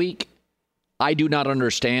this week I do not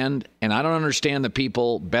understand, and I don't understand the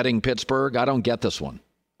people betting Pittsburgh. I don't get this one.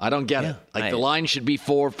 I don't get it. The line should be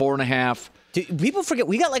 4.5. People forget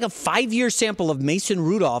we got like a 5-year sample of Mason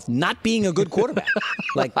Rudolph not being a good quarterback.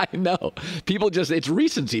 I know. People it's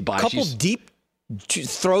recency bias. Couple deep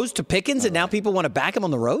throws to Pickens, and now people want to back him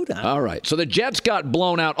on the road? All right. So the Jets got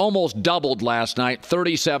blown out, almost doubled last night,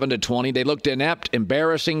 37-20. They looked inept,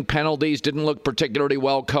 embarrassing penalties, didn't look particularly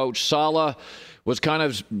well coached. Saleh was kind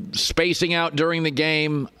of spacing out during the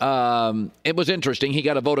game. It was interesting. He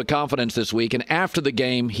got a vote of confidence this week, and after the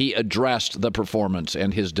game, he addressed the performance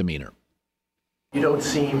and his demeanor. You don't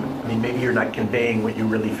seem, maybe you're not conveying what you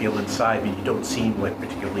really feel inside, but you don't seem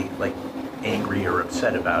particularly angry or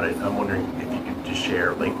upset about it. I'm wondering if you could just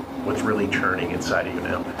share what's really churning inside of you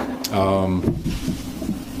now.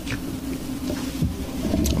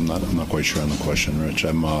 I'm not quite sure on the question, Rich.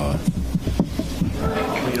 You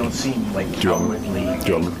don't seem outwardly.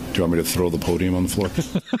 Do you want me to throw the podium on the floor?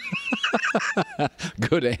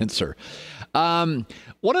 Good answer.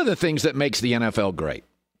 One of the things that makes the NFL great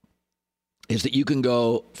is that you can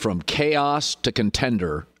go from chaos to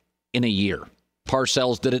contender in a year.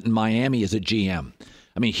 Parcells did it in Miami as a GM.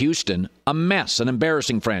 Houston, a mess, an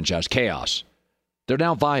embarrassing franchise, chaos. They're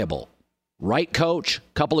now viable. Right coach,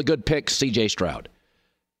 couple of good picks, C.J. Stroud.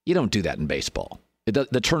 You don't do that in baseball. The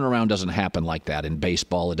turnaround doesn't happen like that in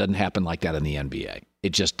baseball. It doesn't happen like that in the NBA.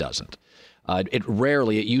 It just doesn't.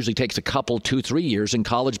 It usually takes a couple, 2-3 years in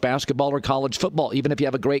college basketball or college football, even if you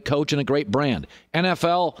have a great coach and a great brand.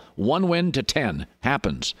 NFL, 1 win to 10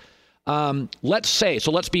 happens.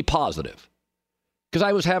 Let's be positive. Because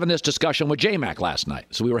I was having this discussion with J-Mac last night,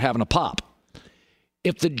 so we were having a pop.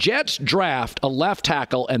 If the Jets draft a left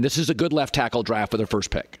tackle, and this is a good left tackle draft for their first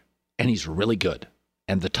pick, and he's really good,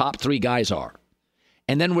 and the top 3 guys are,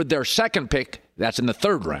 and then with their second pick, that's in the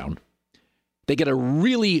 3rd round, they get a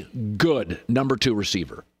really good number 2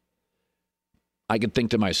 receiver. I could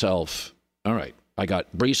think to myself, all right, I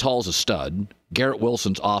got Breece Hall's a stud. Garrett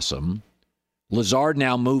Wilson's awesome. Lazard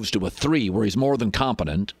now moves to a 3 where he's more than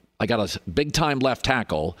competent. I got a big-time left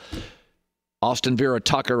tackle. Austin Vera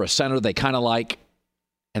Tucker, a center they kind of like.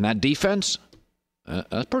 And that defense,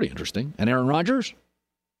 that's pretty interesting. And Aaron Rodgers,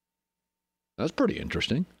 that's pretty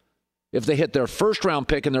interesting. If they hit their 1st-round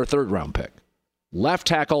pick and their 3rd-round pick. Left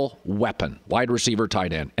tackle, weapon, wide receiver,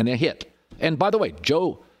 tight end, and they hit. And by the way,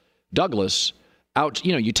 Joe Douglas,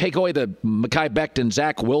 you take away the Mekhi Becton,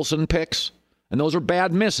 Zach Wilson picks, and those are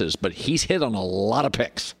bad misses, but he's hit on a lot of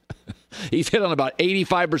picks. He's hit on about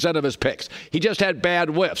 85% of his picks. He just had bad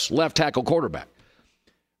whiffs, left tackle quarterback.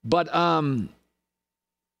 But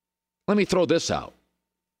let me throw this out.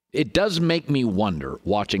 It does make me wonder,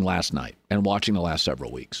 watching last night and watching the last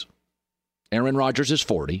several weeks. Aaron Rodgers is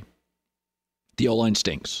 40. The O-line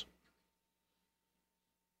stinks.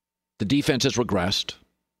 The defense has regressed.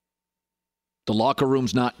 The locker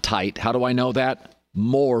room's not tight. How do I know that?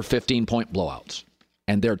 More 15-point blowouts.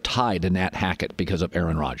 And they're tied to Nat Hackett because of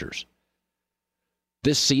Aaron Rodgers.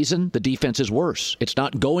 This season, the defense is worse. It's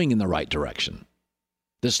not going in the right direction.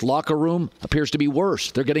 This locker room appears to be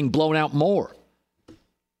worse. They're getting blown out more.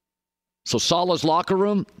 So Saleh's locker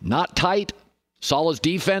room, not tight. Saleh's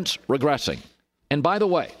defense, regressing. And by the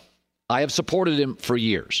way, I have supported him for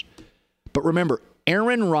years. But remember,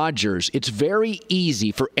 Aaron Rodgers, it's very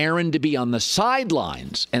easy for Aaron to be on the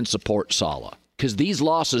sidelines and support Saleh because these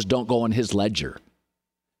losses don't go on his ledger.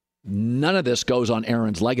 None of this goes on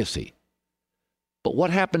Aaron's legacy. But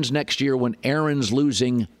what happens next year when Aaron's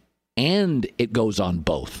losing and it goes on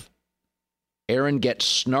both? Aaron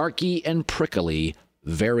gets snarky and prickly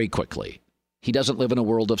very quickly. He doesn't live in a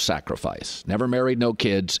world of sacrifice. Never married, no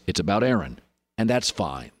kids. It's about Aaron. And that's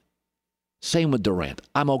fine. Same with Durant.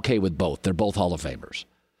 I'm okay with both. They're both Hall of Famers.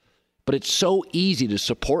 But it's so easy to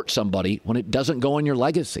support somebody when it doesn't go on your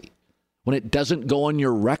legacy, when it doesn't go on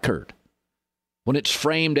your record, when it's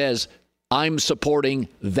framed as, I'm supporting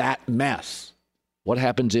that mess. What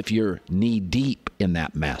happens if you're knee-deep in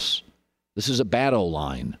that mess? This is a bad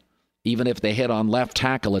O-line. Even if they hit on left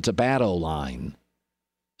tackle, it's a bad O-line.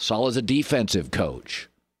 Saleh's a defensive coach.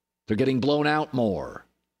 They're getting blown out more.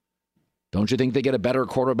 Don't you think they get a better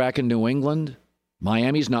quarterback in New England?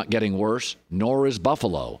 Miami's not getting worse, nor is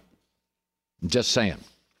Buffalo. I'm just saying.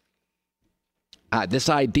 This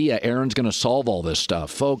idea Aaron's going to solve all this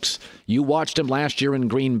stuff. Folks, you watched him last year in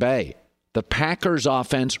Green Bay. The Packers'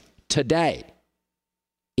 offense today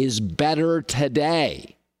is better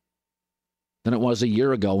today than it was a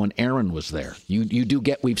year ago when Aaron was there. You do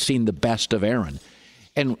get, we've seen the best of Aaron.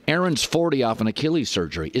 And Aaron's 40 off an Achilles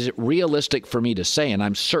surgery. Is it realistic for me to say, and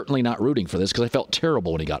I'm certainly not rooting for this because I felt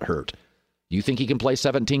terrible when he got hurt. You think he can play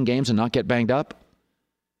 17 games and not get banged up?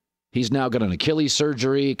 He's now got an Achilles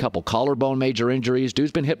surgery, a couple collarbone major injuries.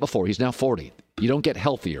 Dude's been hit before. He's now 40. You don't get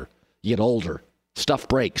healthier. You get older. Stuff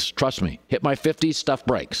breaks. Trust me. Hit my 50s, stuff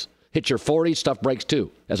breaks. Hit your 40s, stuff breaks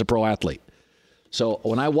too, as a pro athlete. So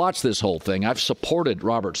when I watch this whole thing, I've supported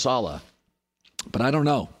Robert Saleh, but I don't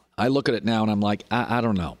know. I look at it now and I'm like, I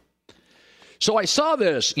don't know. So I saw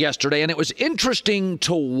this yesterday, and it was interesting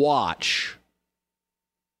to watch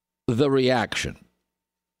the reaction.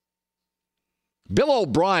 Bill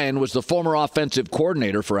O'Brien was the former offensive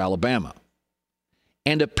coordinator for Alabama.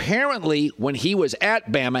 And apparently, when he was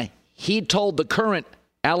at Bama, he told the current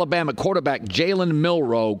Alabama quarterback, Jalen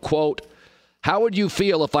Milroe, quote, "How would you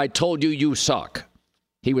feel if I told you you suck?"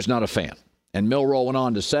 He was not a fan. And Milroe went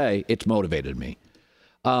on to say, "It's motivated me."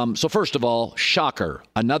 So first of all, shocker.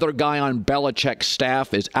 Another guy on Belichick's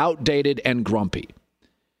staff is outdated and grumpy.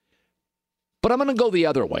 But I'm going to go the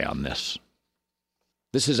other way on this.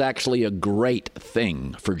 This is actually a great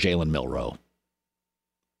thing for Jalen Milroe.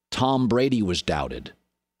 Tom Brady was doubted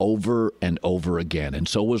over and over again, and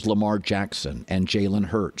so was Lamar Jackson and Jalen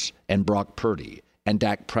Hurts and Brock Purdy and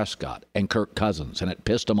Dak Prescott and Kirk Cousins, and it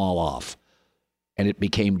pissed them all off. And it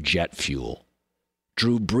became jet fuel.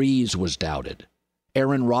 Drew Brees was doubted.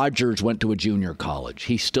 Aaron Rodgers went to a junior college.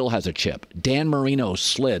 He still has a chip. Dan Marino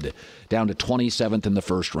slid down to 27th in the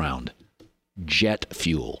first round. Jet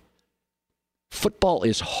fuel. Football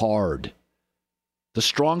is hard. The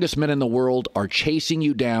strongest men in the world are chasing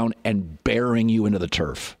you down and burying you into the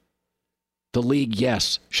turf. The league,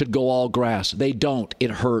 yes, should go all grass. They don't.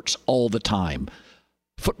 It hurts all the time.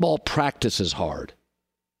 Football practice is hard.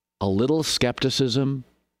 A little skepticism,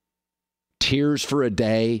 tears for a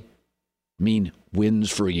day, mean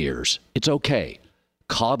wins for years. It's okay.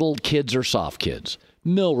 Coddled kids are soft kids.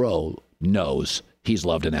 Milroe knows he's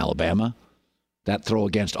loved in Alabama. That throw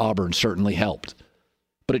against Auburn certainly helped.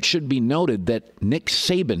 But it should be noted that Nick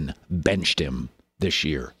Saban benched him this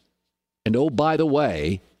year. And oh, by the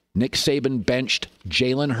way, Nick Saban benched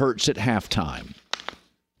Jalen Hurts at halftime.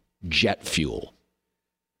 Jet fuel.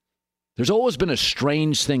 There's always been a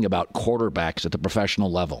strange thing about quarterbacks at the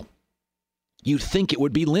professional level. You'd think it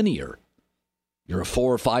would be linear. You're a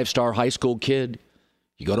 4 or 5-star high school kid.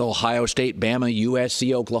 You go to Ohio State, Bama,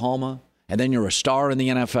 USC, Oklahoma, and then you're a star in the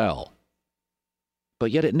NFL.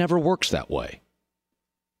 But yet it never works that way.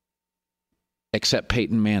 Except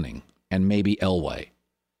Peyton Manning and maybe Elway.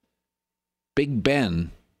 Big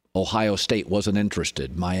Ben, Ohio State wasn't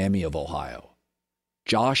interested. Miami of Ohio.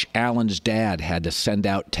 Josh Allen's dad had to send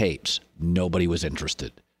out tapes. Nobody was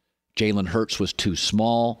interested. Jalen Hurts was too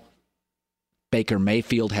small. Baker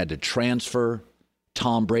Mayfield had to transfer.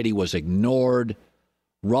 Tom Brady was ignored.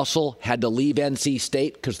 Russell had to leave NC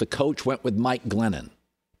State because the coach went with Mike Glennon.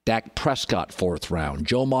 Dak Prescott, 4th round.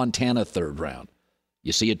 Joe Montana, 3rd round.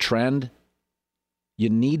 You see a trend? You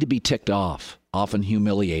need to be ticked off, often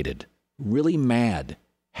humiliated, really mad,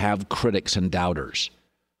 have critics and doubters.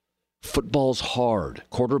 Football's hard.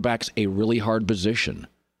 Quarterback's a really hard position.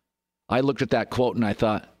 I looked at that quote and I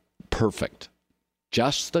thought, perfect.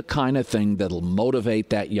 Just the kind of thing that'll motivate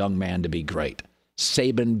that young man to be great.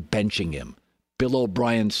 Saban benching him. Bill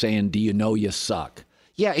O'Brien saying, "Do you know you suck?"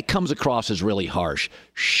 Yeah, it comes across as really harsh.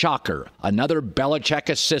 Shocker. Another Belichick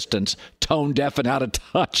assistant, tone deaf and out of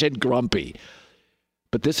touch and grumpy.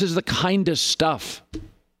 But this is the kind of stuff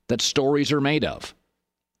that stories are made of.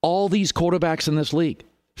 All these quarterbacks in this league.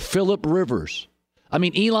 Phillip Rivers. I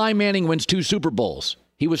mean, Eli Manning wins 2 Super Bowls.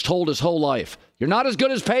 He was told his whole life, "You're not as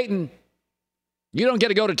good as Peyton. You don't get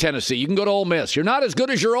to go to Tennessee. You can go to Ole Miss. You're not as good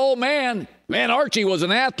as your old man. Man, Archie was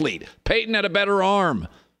an athlete. Peyton had a better arm."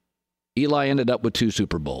 Eli ended up with 2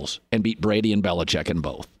 Super Bowls and beat Brady and Belichick in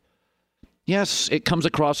both. Yes, it comes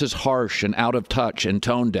across as harsh and out of touch and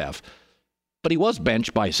tone deaf. But he was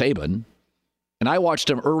benched by Saban. And I watched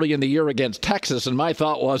him early in the year against Texas, and my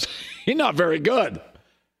thought was, he's not very good.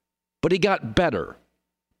 But he got better.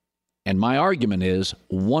 And my argument is,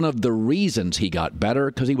 one of the reasons he got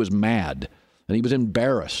better, because he was mad, and he was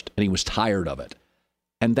embarrassed, and he was tired of it.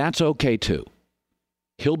 And that's okay, too.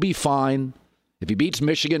 He'll be fine. If he beats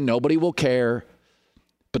Michigan, nobody will care.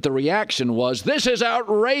 But the reaction was, this is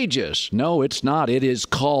outrageous. No, it's not. It is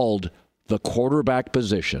called the quarterback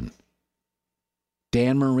position.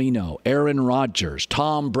 Dan Marino, Aaron Rodgers,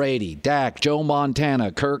 Tom Brady, Dak, Joe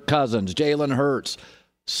Montana, Kirk Cousins, Jalen Hurts.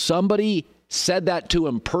 Somebody said that to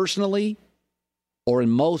him personally, or in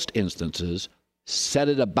most instances, said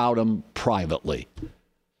it about him privately.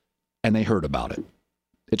 And they heard about it.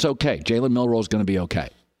 It's okay. Jalen Milroe is going to be okay.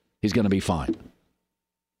 He's going to be fine.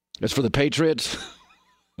 As for the Patriots,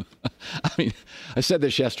 I mean, I said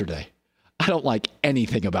this yesterday. I don't like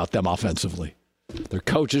anything about them offensively. Their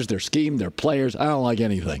coaches, their scheme, their players. I don't like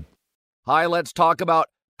anything. Hi, let's talk about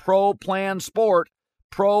Pro Plan Sport.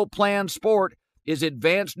 Pro Plan Sport is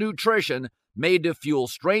advanced nutrition made to fuel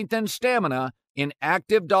strength and stamina in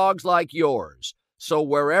active dogs like yours. So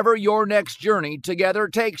wherever your next journey together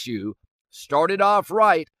takes you, start it off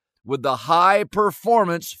right with the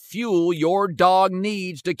high-performance fuel your dog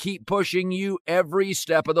needs to keep pushing you every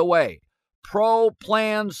step of the way. Pro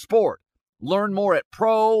Plan Sport. Learn more at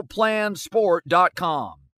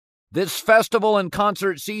ProPlansport.com. This festival and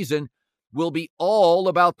concert season will be all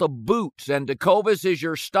about the boots, and Tecovas is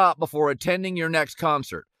your stop before attending your next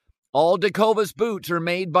concert. All Tecovas boots are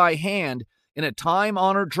made by hand in a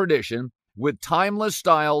time-honored tradition with timeless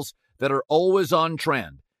styles that are always on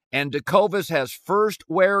trend. And Tecovas has first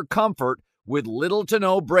wear comfort with little to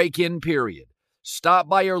no break-in period. Stop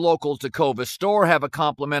by your local Tecovas store, have a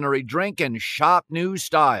complimentary drink, and shop new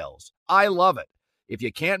styles. I love it. If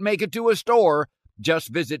you can't make it to a store, just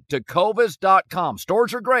visit Tecovas.com.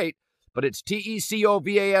 Stores are great, but it's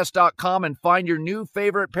Tecovas.com and find your new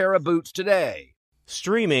favorite pair of boots today.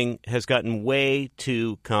 Streaming has gotten way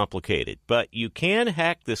too complicated, but you can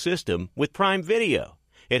hack the system with Prime Video.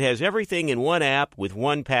 It has everything in one app with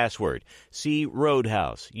one password. See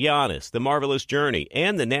Roadhouse, Giannis, The Marvelous Journey,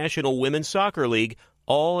 and the National Women's Soccer League,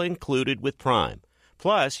 all included with Prime.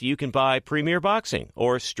 Plus, you can buy Premier Boxing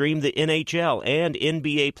or stream the NHL and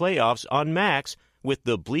NBA playoffs on Max with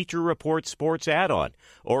the Bleacher Report Sports add-on,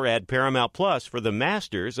 or add Paramount Plus for the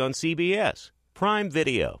Masters on CBS. Prime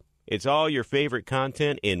Video. It's all your favorite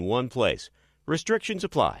content in one place. Restrictions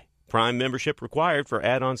apply. Prime membership required for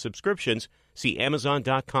add-on subscriptions. See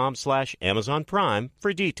Amazon.com/Amazon Prime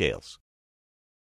for details.